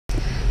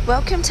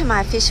Welcome to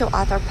my official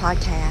author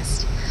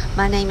podcast.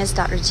 My name is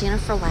Dr.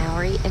 Jennifer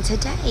Lowry, and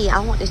today I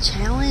want to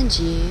challenge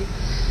you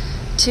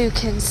to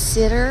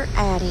consider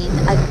adding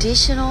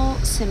additional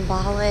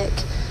symbolic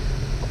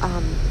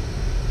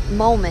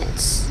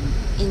moments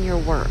in your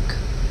work.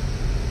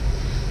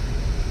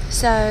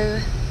 So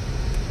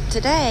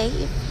today,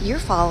 if you're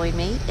following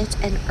me, it's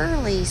an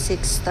early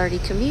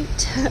 6:30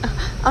 commute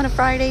on a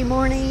Friday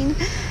morning,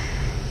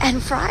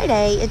 and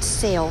Friday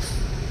itself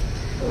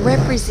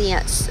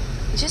represents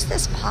just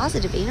this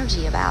positive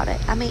energy about it.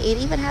 I mean, it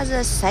even has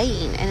a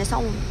saying, and it's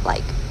on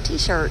like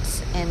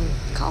t-shirts and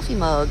coffee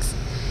mugs.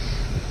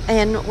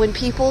 And when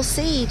people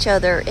see each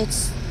other,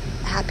 it's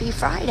Happy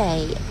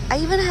Friday. I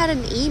even had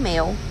an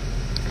email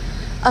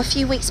a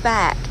few weeks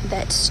back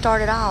that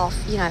started off,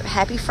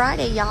 Happy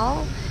Friday,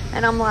 y'all.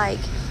 And I'm like,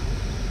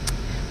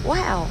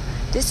 wow,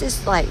 this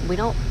is like, we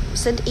don't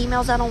send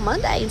emails out on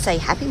Monday and say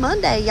Happy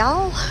Monday,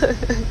 y'all,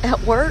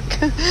 at work.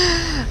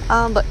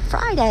 But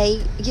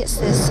Friday gets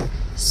this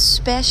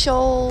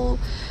special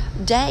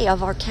day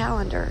of our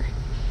calendar.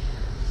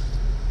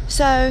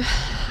 So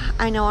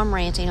I know I'm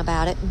ranting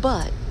about it,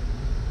 but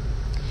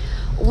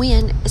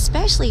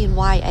especially in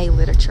YA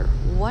literature,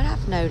 what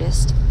I've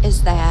noticed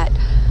is that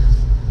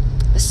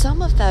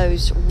some of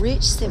those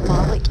rich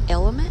symbolic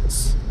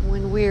elements,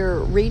 when we're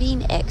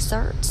reading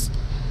excerpts,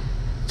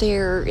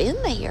 they're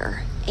in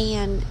there,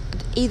 and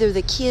either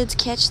the kids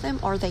catch them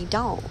or they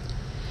don't.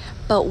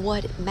 But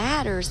what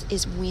matters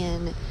is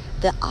when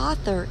the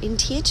author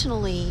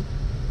intentionally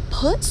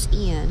puts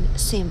in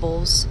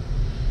symbols,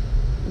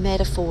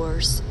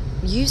 metaphors,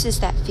 uses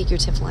that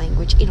figurative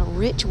language in a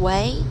rich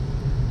way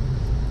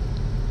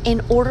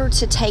in order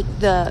to take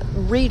the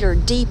reader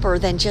deeper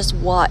than just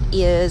what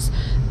is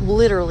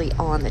literally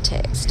on the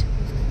text,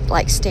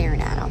 like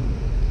staring at them.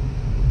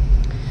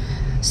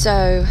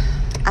 So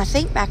I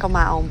think back on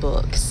my own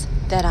books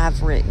that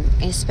I've written,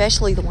 and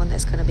especially the one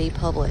that's going to be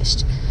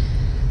published.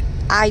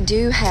 I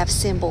do have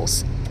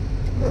symbols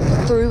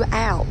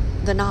throughout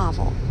the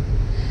novel.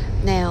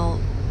 Now,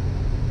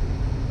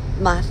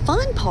 my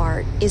fun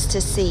part is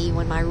to see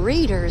when my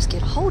readers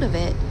get a hold of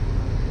it,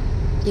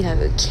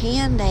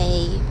 can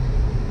they,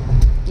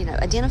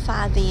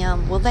 identify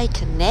them? Will they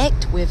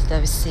connect with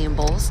those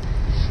symbols?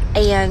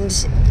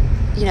 And,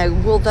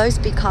 will those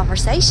be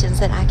conversations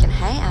that I can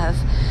have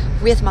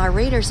with my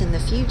readers in the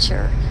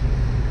future?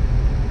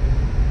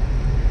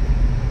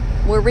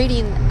 We're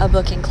reading a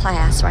book in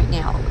class right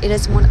now. It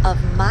is one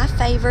of my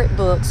favorite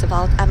books of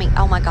all.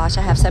 Oh my gosh,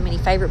 I have so many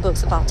favorite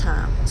books of all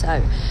time.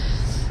 So,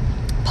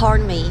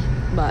 pardon me,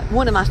 but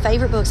one of my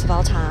favorite books of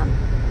all time.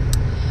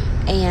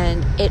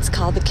 And it's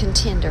called The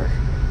Contender.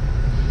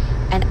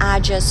 And I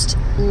just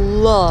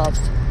love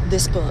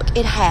this book.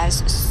 It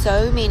has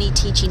so many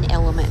teaching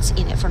elements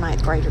in it for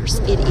ninth graders.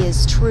 It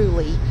is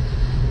truly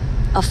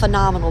a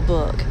phenomenal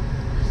book.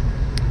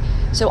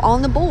 So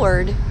on the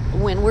board,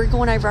 when we're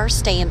going over our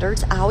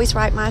standards, I always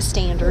write my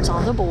standards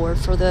on the board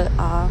for the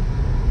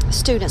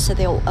students so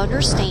they'll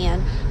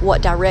understand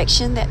what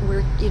direction that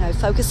we're,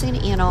 focusing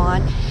in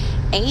on.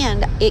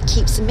 And it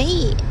keeps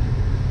me,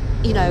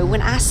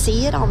 when I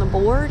see it on the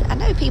board, I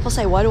know people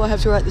say, why do I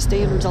have to write the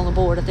standards on the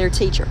board if they're a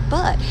teacher?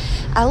 But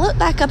I look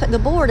back up at the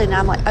board and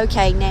I'm like,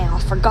 okay, now, I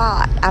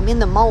forgot. I'm in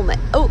the moment.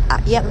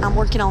 I'm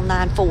working on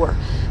 9-4,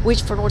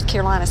 which for North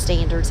Carolina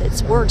standards,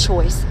 it's word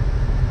choice.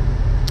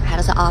 How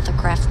does the author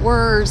craft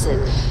words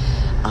and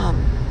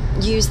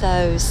use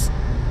those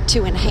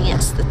to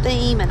enhance the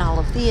theme and all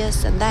of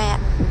this and that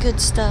good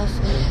stuff.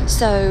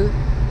 So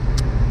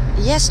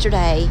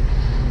yesterday,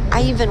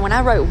 when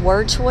I wrote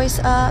word choice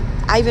up,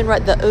 I even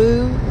wrote the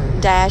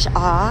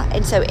ooh-ah,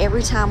 and so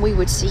every time we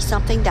would see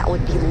something that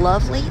would be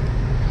lovely,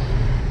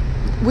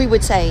 we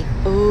would say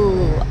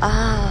ooh,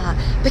 ah,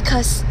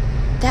 because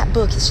that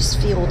book is just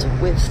filled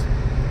with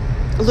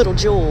little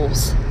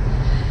jewels.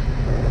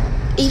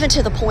 Even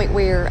to the point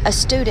where a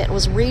student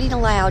was reading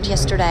aloud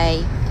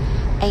yesterday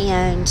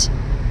and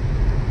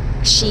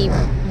she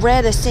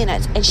read a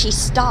sentence and she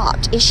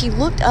stopped and she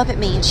looked up at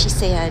me and she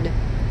said,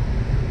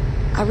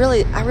 I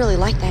really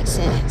like that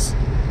sentence.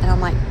 And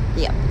I'm like,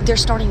 yeah, they're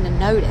starting to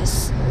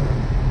notice.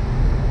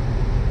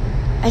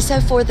 And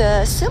so for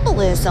the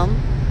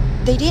symbolism,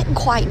 they didn't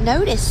quite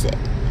notice it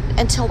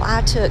until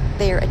I took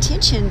their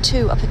attention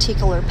to a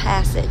particular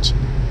passage.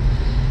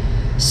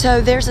 So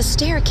there's a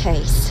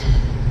staircase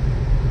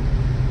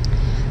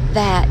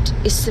that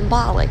is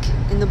symbolic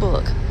in the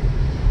book,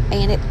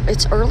 and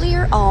it's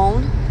earlier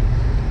on,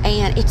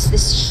 and it's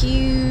this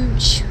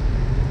huge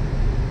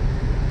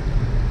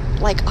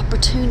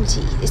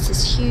opportunity. It's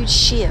this huge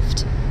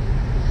shift,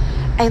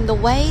 and the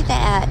way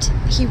that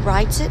he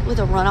writes it with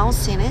a run-on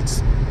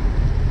sentence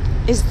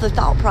is the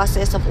thought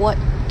process of what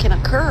can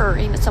occur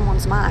in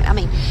someone's mind. I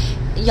mean,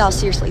 y'all,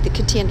 seriously, The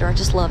Contender, I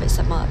just love it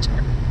so much.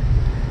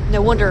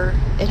 No wonder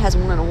it has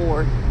won an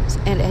award,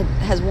 and it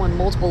has won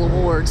multiple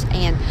awards.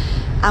 And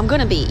I'm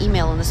going to be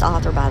emailing this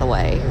author, by the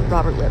way,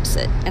 Robert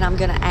Lipsett, and I'm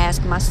going to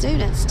ask my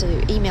students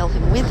to email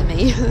him with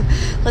me.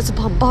 Let's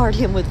bombard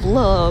him with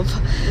love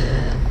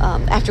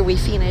after we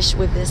finish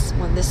with this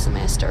one this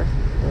semester.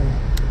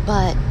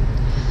 But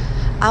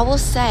I will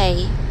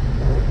say,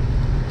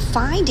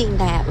 finding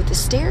that with the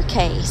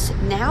staircase,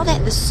 now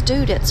that the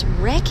students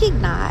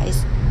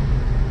recognize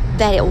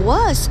that it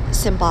was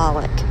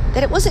symbolic,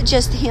 that it wasn't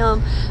just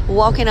him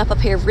walking up a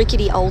pair of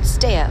rickety old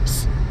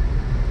steps.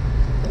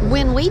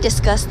 When we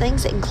discuss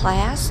things in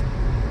class,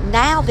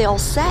 now they'll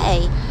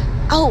say,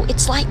 oh,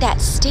 it's like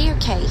that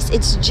staircase.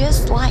 It's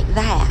just like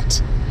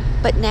that.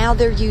 But now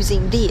they're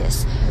using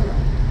this.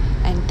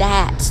 And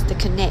that's the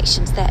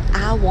connections that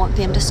I want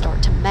them to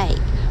start to make,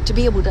 to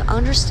be able to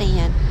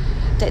understand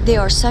that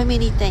there are so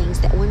many things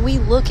that when we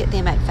look at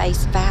them at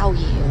face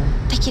value,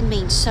 they can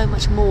mean so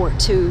much more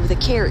to the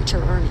character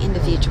or an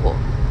individual.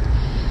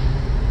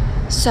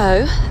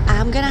 So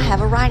I'm going to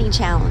have a writing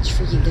challenge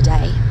for you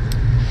today.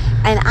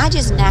 And I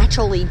just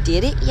naturally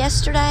did it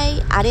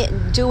yesterday. I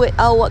didn't do it,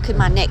 oh, what could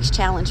my next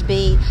challenge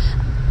be?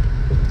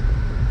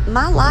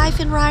 My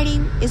life in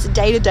writing is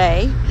day to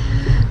day.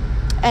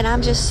 And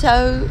I'm just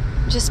so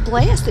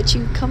blessed that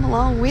you come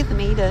along with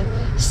me to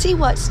see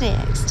what's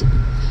next.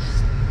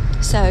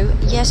 So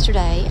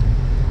yesterday,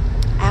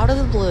 out of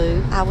the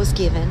blue, I was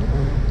given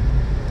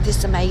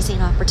this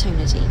amazing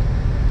opportunity.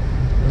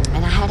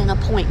 And I had an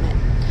appointment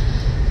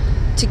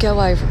to go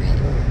over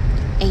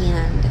it.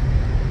 And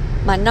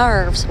my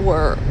nerves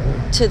were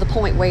to the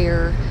point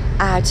where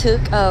I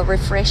took a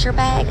refresher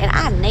bag, and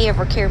I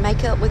never carry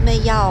makeup with me,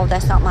 y'all.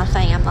 That's not my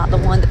thing. I'm not the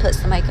one that puts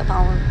the makeup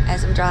on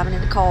as I'm driving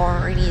in the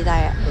car or any of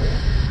that.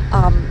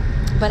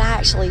 But I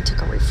actually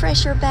took a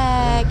refresher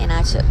bag, and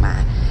I took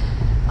my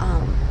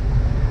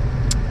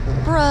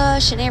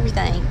brush and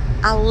everything.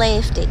 I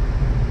left it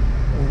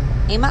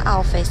in my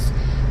office,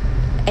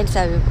 and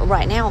so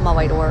right now on my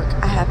way to work,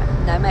 I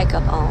have no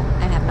makeup on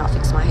and have not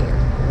fixed my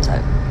hair.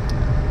 So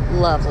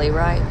lovely,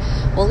 right?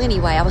 Well,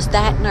 anyway, I was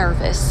that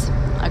nervous,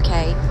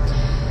 okay?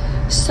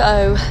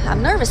 So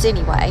I'm nervous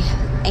anyway,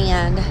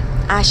 and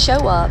I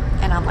show up,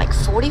 and I'm like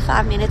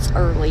 45 minutes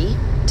early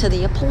to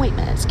the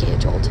appointment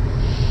scheduled,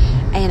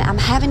 and I'm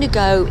having to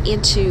go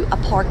into a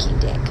parking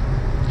deck.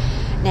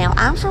 Now,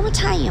 I'm from a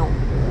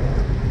town.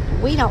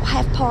 We don't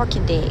have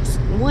parking decks.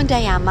 One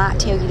day I might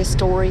tell you the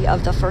story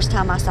of the first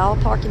time I saw a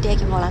parking deck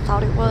and what I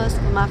thought it was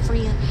with my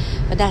friend,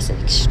 but that's an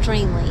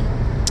extremely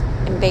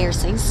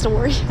embarrassing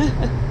story.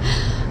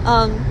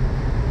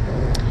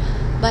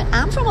 But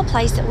I'm from a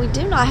place that we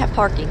do not have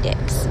parking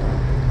decks.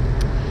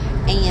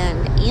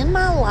 And in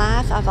my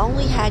life, I've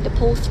only had to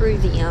pull through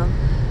them,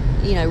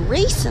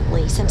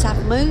 recently, since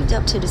I've moved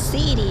up to the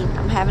city.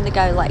 I'm having to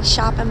go like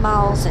shopping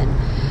malls and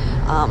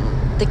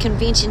the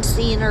convention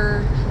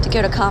center to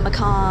go to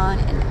Comic-Con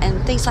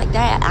and things like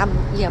that.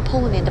 I'm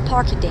pulling into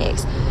parking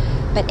decks.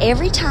 But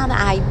every time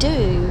I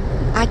do,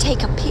 I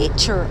take a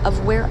picture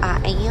of where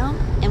I am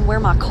and where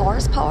my car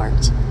is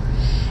parked,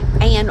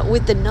 and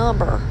with the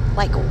number,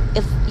 like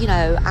if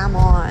I'm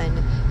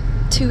on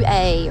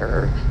 2A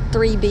or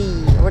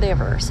 3B or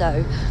whatever,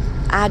 so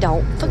I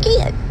don't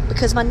forget,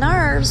 because my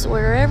nerves,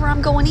 wherever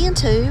I'm going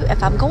into,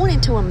 if I'm going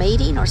into a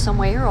meeting or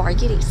somewhere, or I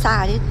get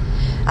excited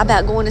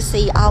about going to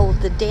see all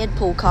of the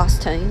Deadpool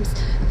costumes,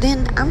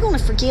 then I'm going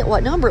to forget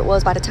what number it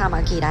was by the time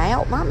I get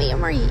out. My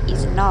memory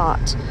is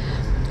not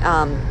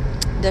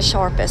the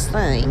sharpest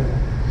thing.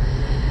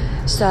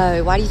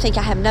 So why do you think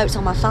I have notes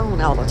on my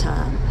phone all the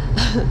time?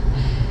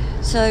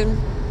 So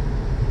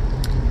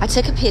I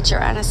took a picture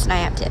and I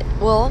snapped it.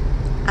 Well,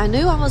 I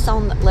knew I was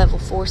on level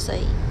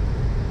 4C.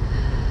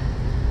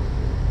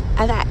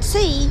 And that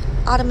C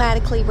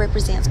automatically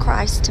represents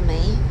Christ to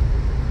me.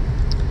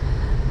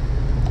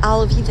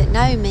 All of you that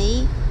know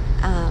me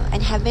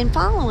and have been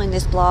following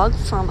this blog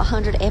from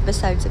 100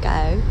 episodes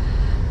ago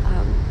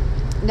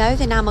know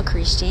that I'm a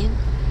Christian,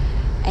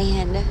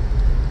 and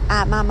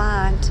my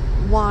mind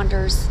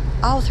wanders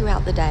all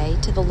throughout the day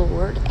to the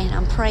Lord, and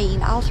I'm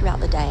praying all throughout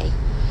the day.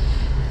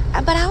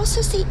 But I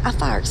also see a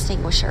fire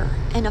extinguisher,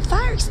 and a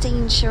fire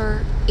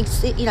extinguisher,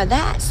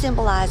 that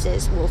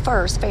symbolizes, well,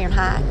 first,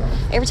 Fahrenheit.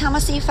 Every time I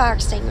see a fire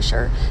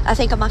extinguisher, I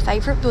think of my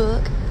favorite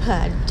book.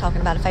 I'm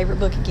talking about a favorite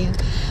book again.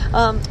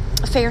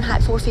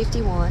 Fahrenheit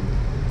 451.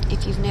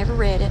 If you've never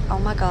read it, oh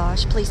my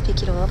gosh, please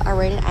pick it up. I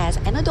read it as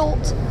an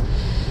adult.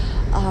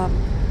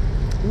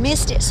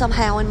 Missed it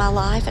somehow in my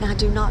life, and I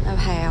do not know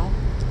how.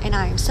 And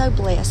I am so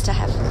blessed to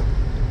have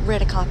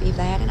read a copy of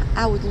that, and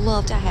I would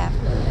love to have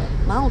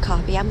my own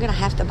copy. I'm going to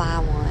have to buy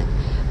one.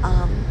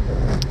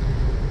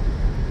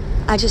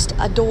 I just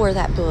adore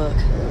that book,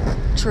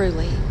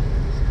 truly.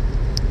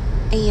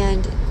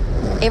 And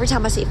every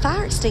time I see a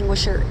fire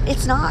extinguisher,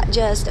 it's not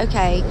just,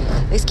 okay,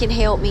 this can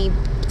help me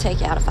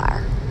take out a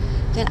fire.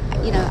 Then,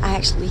 I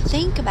actually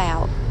think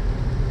about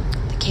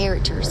the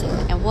characters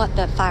and what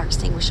the fire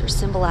extinguisher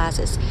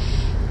symbolizes.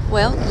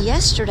 Well,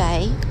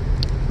 yesterday,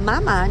 my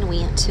mind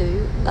went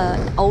to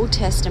an Old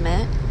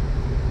Testament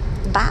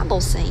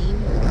Bible scene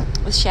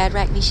with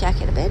Shadrach, Meshach,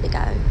 and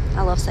Abednego.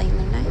 I love saying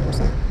their names.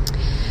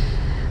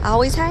 I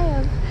always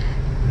have.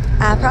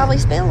 I probably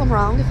spell them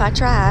wrong if I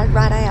tried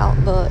right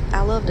out, but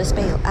I love to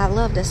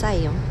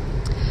say them.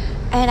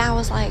 And I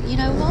was like, you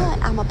know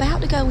what? I'm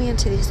about to go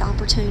into this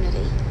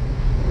opportunity,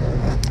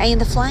 and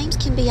the flames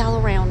can be all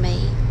around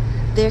me,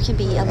 there can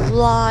be a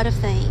lot of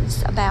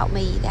things about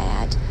me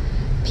that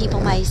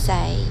people may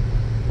say,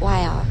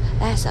 wow,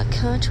 that's a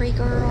country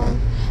girl,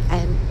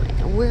 and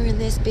we're in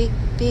this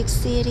big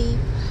city.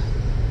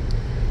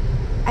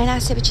 And I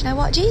said, but you know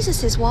what?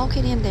 Jesus is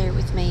walking in there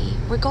with me,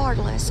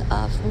 regardless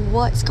of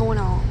what's going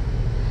on.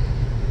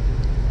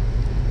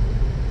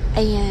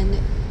 And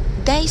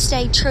they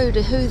stayed true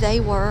to who they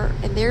were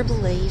and their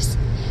beliefs,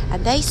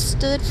 and they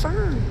stood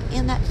firm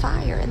in that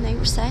fire, and they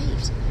were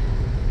saved.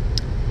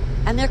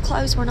 And their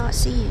clothes were not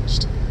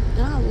singed.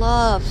 And I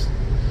love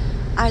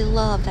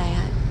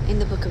that in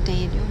the book of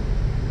Daniel.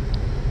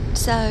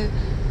 So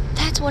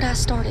that's what I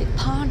started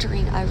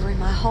pondering over in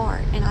my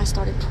heart, and I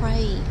started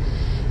praying,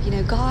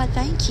 God,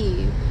 thank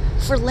you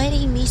for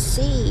letting me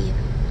see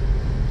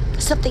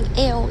something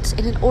else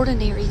in an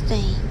ordinary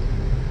thing,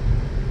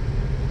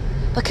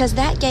 because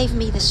that gave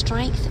me the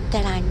strength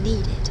that I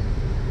needed.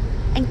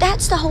 And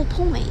that's the whole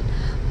point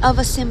of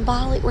a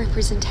symbolic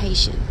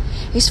representation,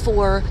 is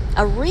for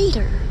a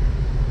reader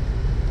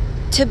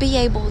to be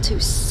able to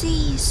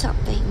see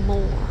something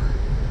more.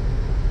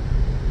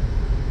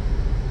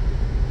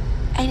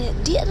 And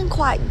it didn't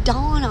quite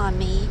dawn on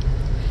me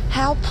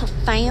how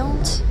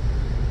profound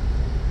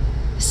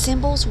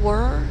symbols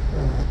were.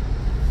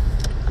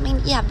 I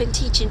mean, yeah, I've been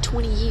teaching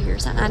 20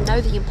 years and I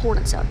know the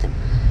importance of them.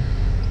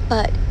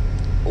 But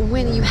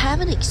when you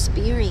have an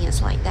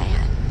experience like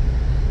that,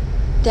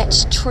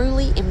 that's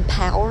truly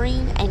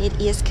empowering and it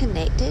is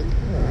connected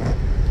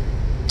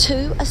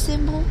to a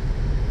symbol,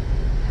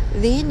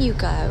 then you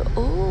go,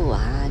 oh,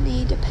 I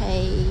need to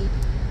pay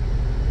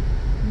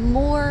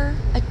more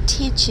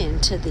attention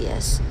to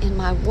this in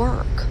my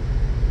work.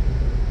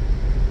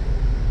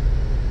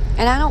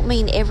 And I don't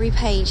mean every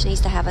page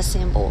needs to have a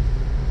symbol,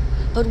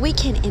 but we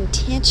can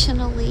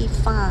intentionally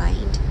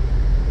find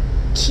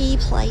key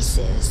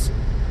places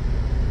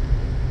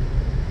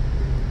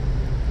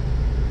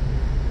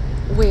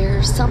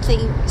where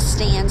something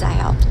stands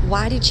out.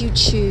 Why did you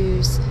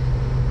choose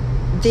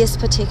this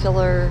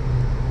particular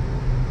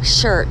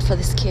shirt for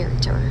this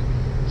character?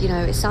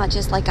 It's not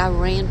just like I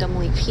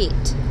randomly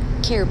picked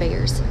Care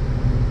Bears.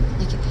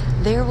 Like,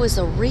 there was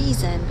a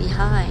reason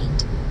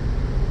behind,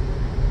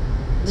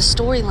 the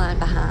storyline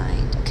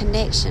behind, a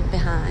connection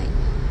behind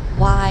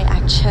why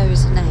I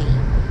chose a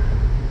name,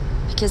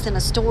 because then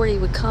a story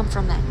would come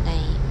from that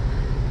name.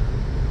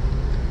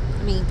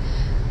 I mean,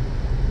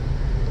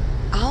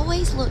 I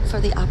always look for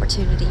the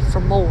opportunity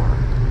for more,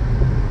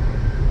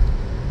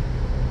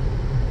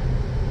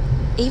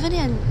 even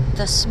in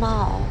the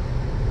small.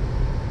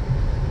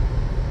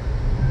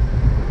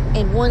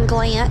 In one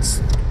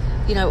glance,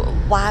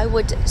 why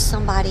would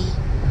somebody...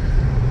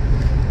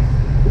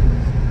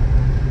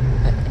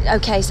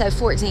 Okay, so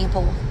for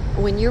example,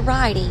 when you're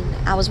writing,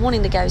 I was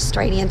wanting to go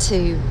straight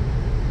into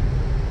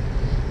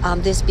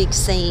this big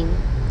scene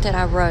that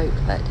I wrote,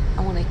 but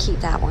I want to keep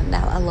that one.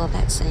 I love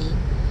that scene.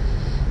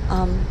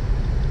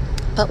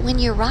 But when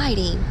you're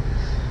writing,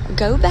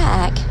 go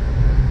back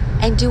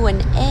and do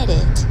an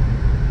edit.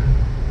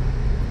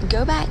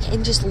 Go back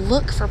and just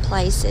look for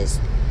places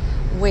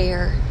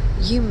where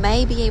you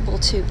may be able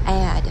to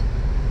add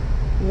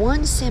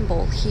one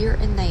symbol here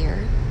and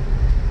there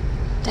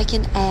that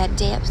can add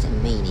depth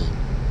and meaning.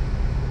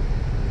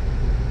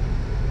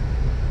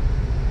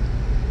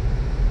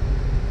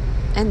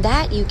 And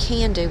that you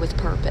can do with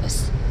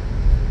purpose.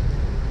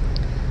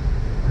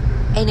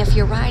 And if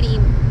you're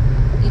writing,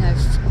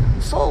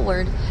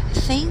 forward,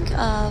 think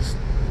of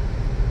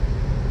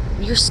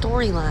your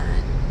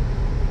storyline.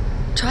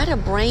 Try to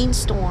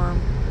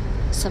brainstorm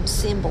some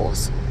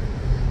symbols.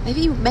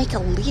 Maybe you make a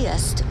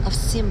list of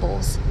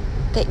symbols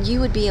that you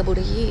would be able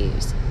to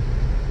use.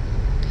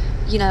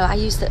 I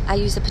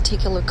use a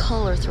particular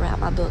color throughout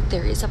my book.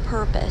 There is a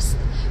purpose.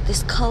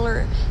 This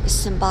color is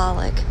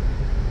symbolic.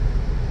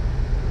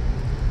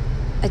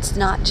 It's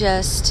not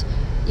just,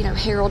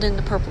 Harold in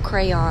the Purple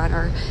Crayon,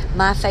 or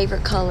my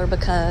favorite color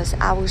because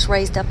I was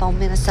raised up on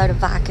Minnesota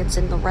Vikings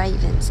and the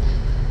Ravens.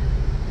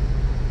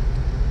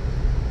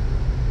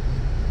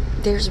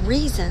 There's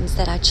reasons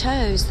that I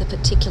chose the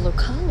particular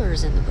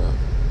colors in the book.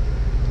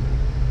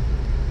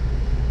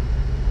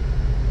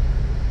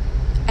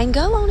 And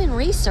go on and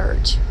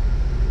research.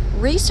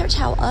 Research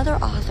how other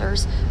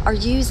authors are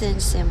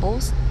using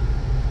symbols.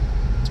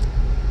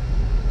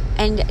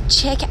 And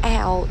check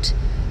out,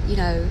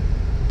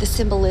 the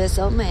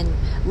symbolism and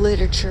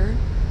literature.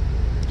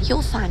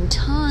 You'll find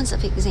tons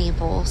of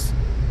examples.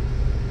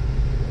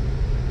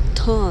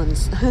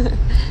 Tons.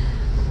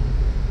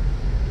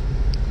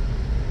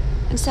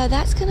 And so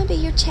that's going to be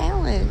your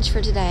challenge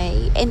for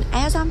today. And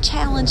as I'm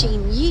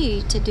challenging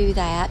you to do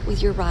that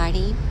with your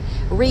writing,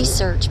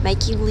 research,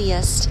 making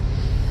lists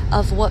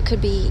of what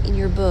could be in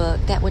your book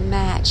that would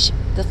match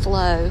the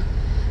flow.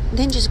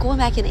 Then just going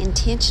back and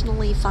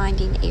intentionally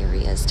finding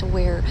areas to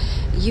where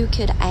you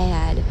could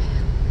add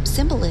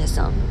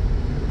symbolism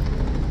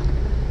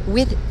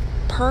with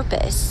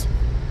purpose,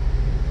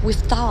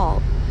 with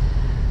thought.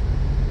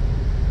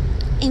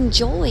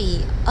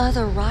 Enjoy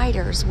other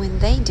writers when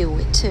they do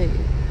it too.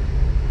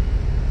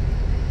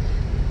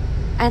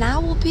 And I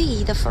will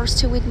be the first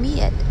to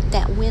admit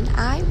that when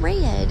I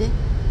read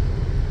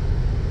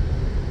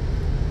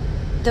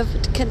the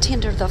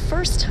Contender the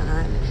first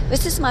time,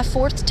 this is my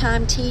 4th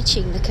time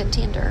teaching the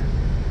Contender,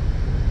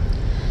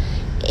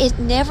 it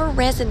never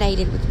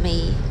resonated with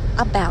me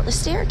about the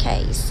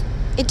staircase.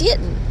 It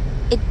didn't.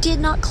 It did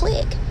not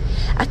click.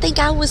 I think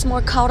I was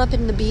more caught up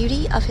in the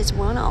beauty of his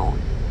run-on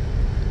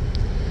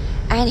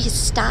and his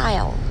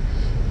style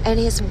and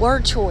his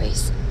word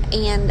choice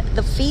and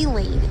the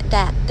feeling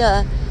that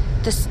the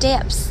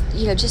steps,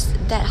 just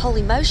that whole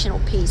emotional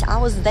piece. I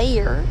was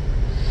there.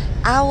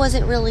 I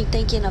wasn't really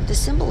thinking of the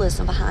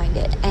symbolism behind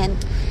it.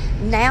 And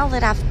now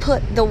that I've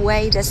put the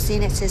way the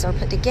sentences are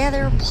put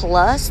together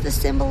plus the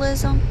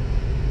symbolism,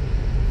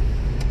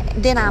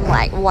 then I'm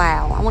like,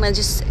 wow, I want to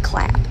just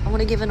clap. I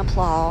want to give an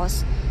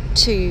applause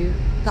to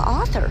the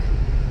author.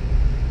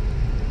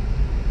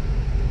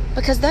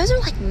 Because those are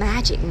like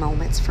magic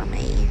moments for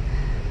me.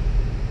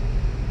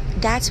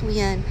 That's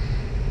when,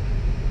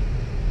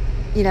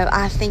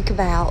 I think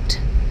about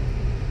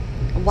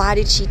why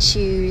did she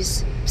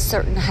choose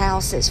certain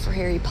houses for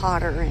Harry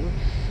Potter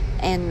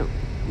and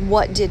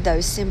what did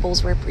those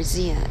symbols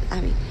represent.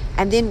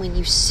 And then when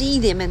you see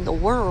them in the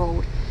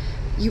world,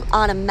 you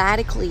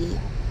automatically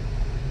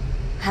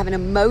have an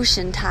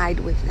emotion tied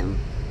with them,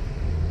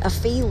 a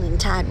feeling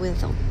tied with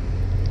them.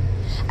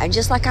 And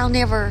just like I'll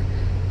never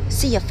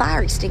see a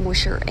fire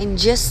extinguisher and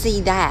just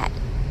see that,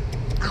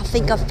 I'll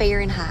think of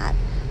Fahrenheit.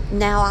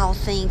 Now I'll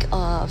think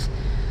of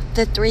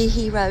the 3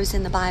 heroes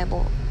in the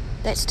Bible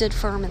that stood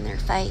firm in their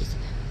faith,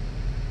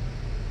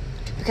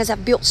 because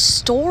I've built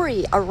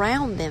story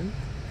around them.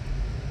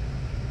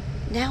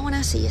 Now when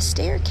I see a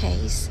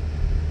staircase,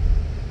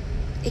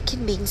 it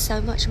can mean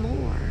so much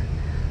more.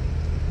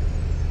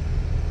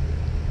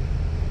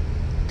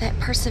 That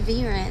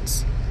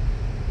perseverance,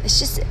 it's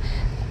just,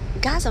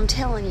 guys, I'm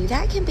telling you,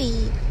 that can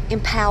be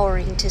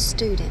empowering to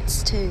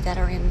students too that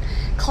are in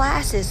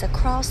classes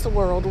across the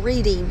world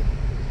reading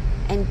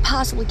and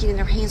possibly getting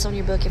their hands on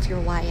your book if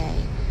you're YA.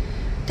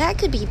 That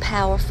could be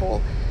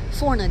powerful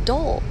for an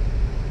adult,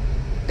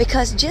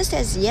 because just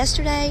as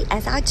yesterday,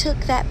 as I took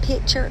that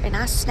picture and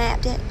I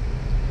snapped it,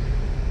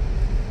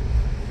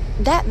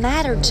 that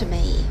mattered to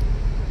me.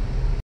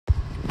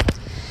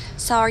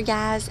 Sorry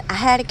guys, I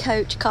had a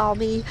coach call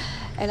me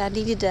and I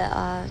needed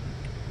to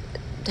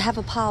have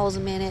a pause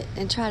a minute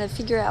and try to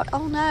figure out,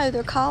 oh no,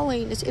 they're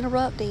calling, it's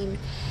interrupting,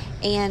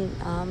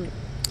 and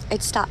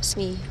it stops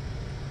me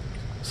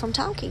from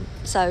talking.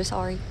 So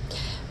sorry.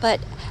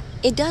 But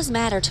it does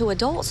matter to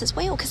adults as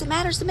well, because it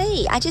matters to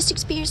me. I just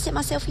experienced it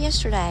myself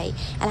yesterday,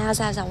 and as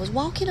I was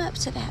walking up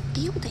to that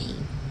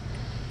building,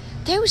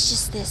 there was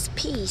just this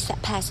peace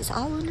that passes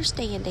all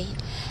understanding.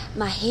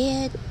 My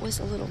head was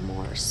a little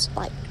more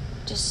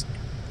just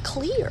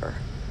clear.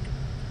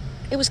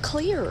 It was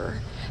clearer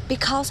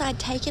because I'd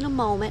taken a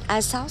moment.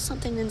 I saw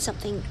something in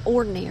something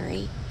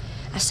ordinary.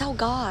 I saw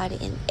God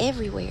in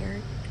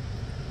everywhere.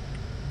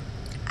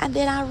 And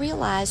then I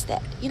realized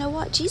that, you know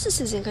what? Jesus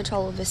is in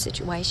control of this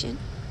situation.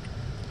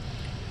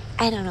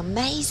 And an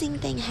amazing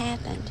thing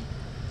happened.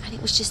 And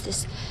it was just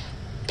this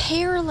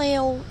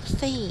parallel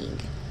thing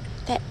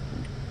that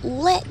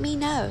let me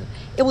know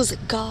it was a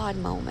God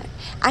moment.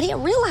 I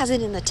didn't realize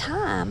it in the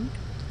time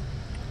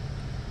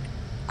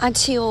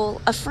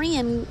until a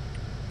friend,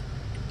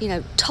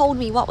 told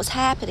me what was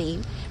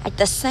happening at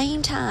the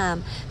same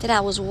time that I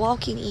was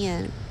walking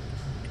in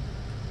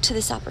to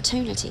this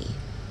opportunity.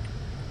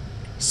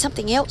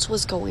 Something else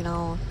was going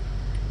on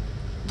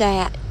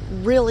that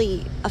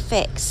really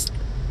affects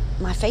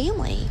my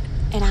family.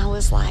 And I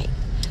was like,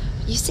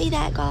 you see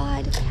that,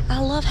 God? I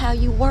love how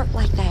you work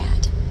like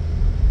that.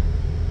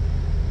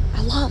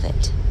 I love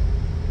it.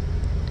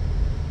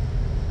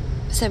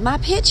 So my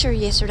picture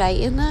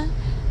yesterday in the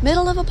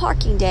middle of a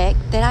parking deck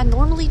that I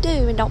normally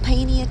do and don't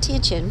pay any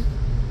attention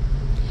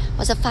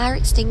was a fire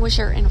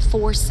extinguisher and a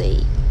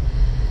 4C.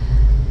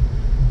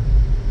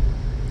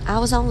 I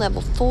was on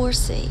level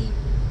 4C.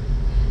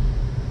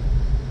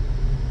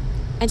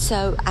 And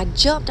so I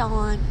jumped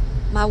on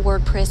my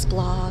WordPress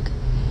blog,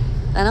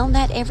 and on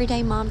that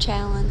Everyday Mom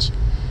Challenge,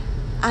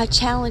 I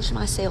challenged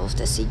myself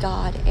to see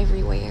God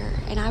everywhere,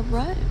 and I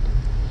wrote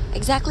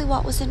exactly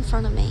what was in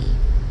front of me.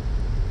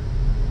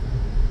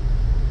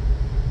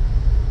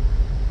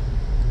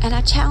 And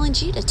I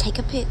challenge you to take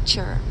a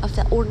picture of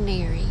the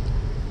ordinary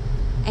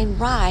and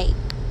write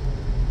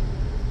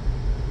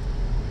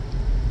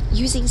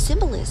using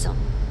symbolism.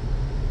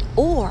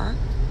 Or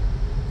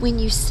when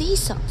you see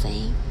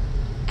something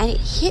and it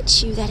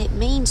hits you that it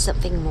means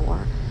something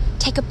more,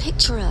 take a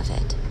picture of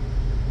it,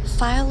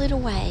 file it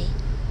away,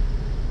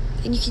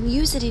 and you can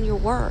use it in your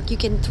work. You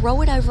can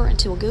throw it over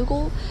into a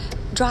Google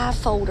Drive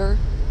folder,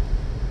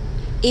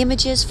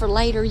 images for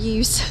later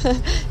use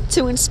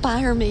to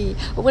inspire me,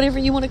 or whatever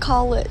you want to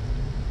call it.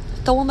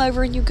 Throw them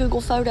over in your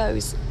Google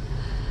Photos,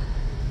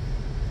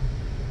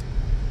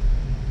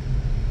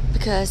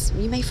 because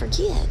you may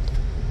forget.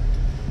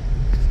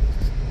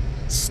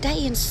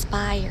 Stay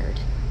inspired.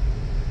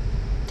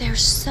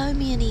 There's so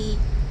many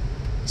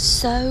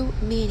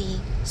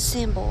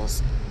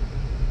symbols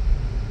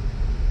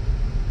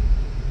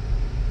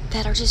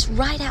that are just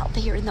right out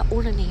there in the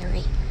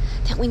ordinary,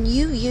 that when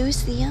you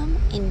use them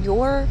in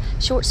your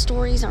short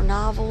stories or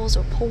novels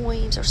or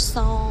poems or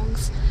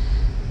songs,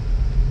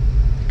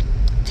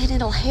 then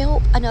it'll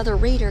help another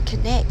reader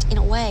connect in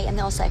a way, and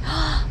they'll say,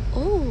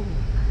 oh,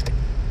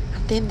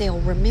 and then they'll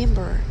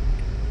remember.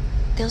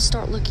 They'll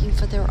start looking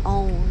for their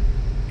own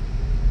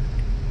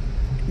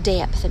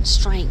depth and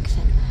strength,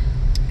 and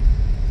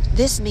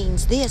this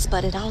means this,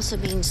 but it also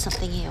means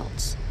something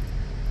else.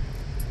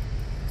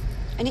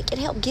 And it can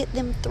help get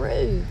them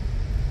through.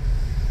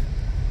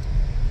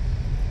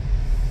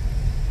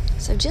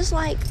 So just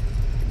like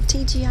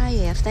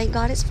TGIF, thank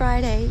God it's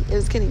Friday, it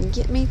was going to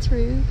get me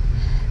through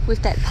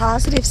with that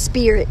positive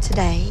spirit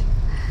today.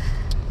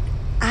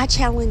 I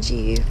challenge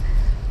you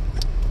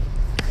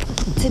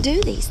to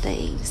do these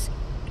things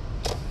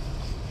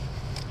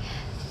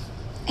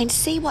and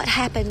see what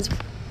happens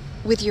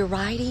with your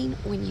writing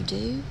when you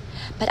do,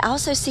 but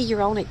also see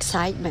your own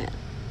excitement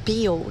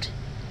build,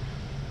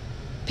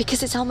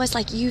 because it's almost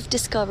like you've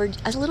discovered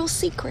a little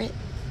secret,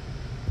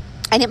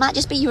 and it might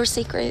just be your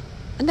secret,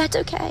 and that's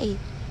okay,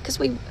 because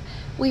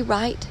we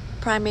write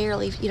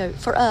primarily,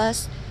 for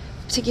us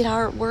to get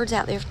our words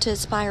out there to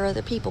inspire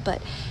other people,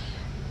 but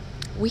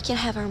we can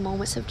have our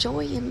moments of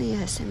joy in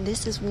this, and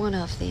this is one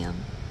of them.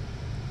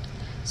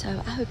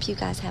 So I hope you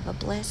guys have a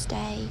blessed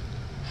day.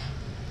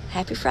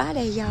 Happy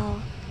Friday,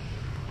 y'all.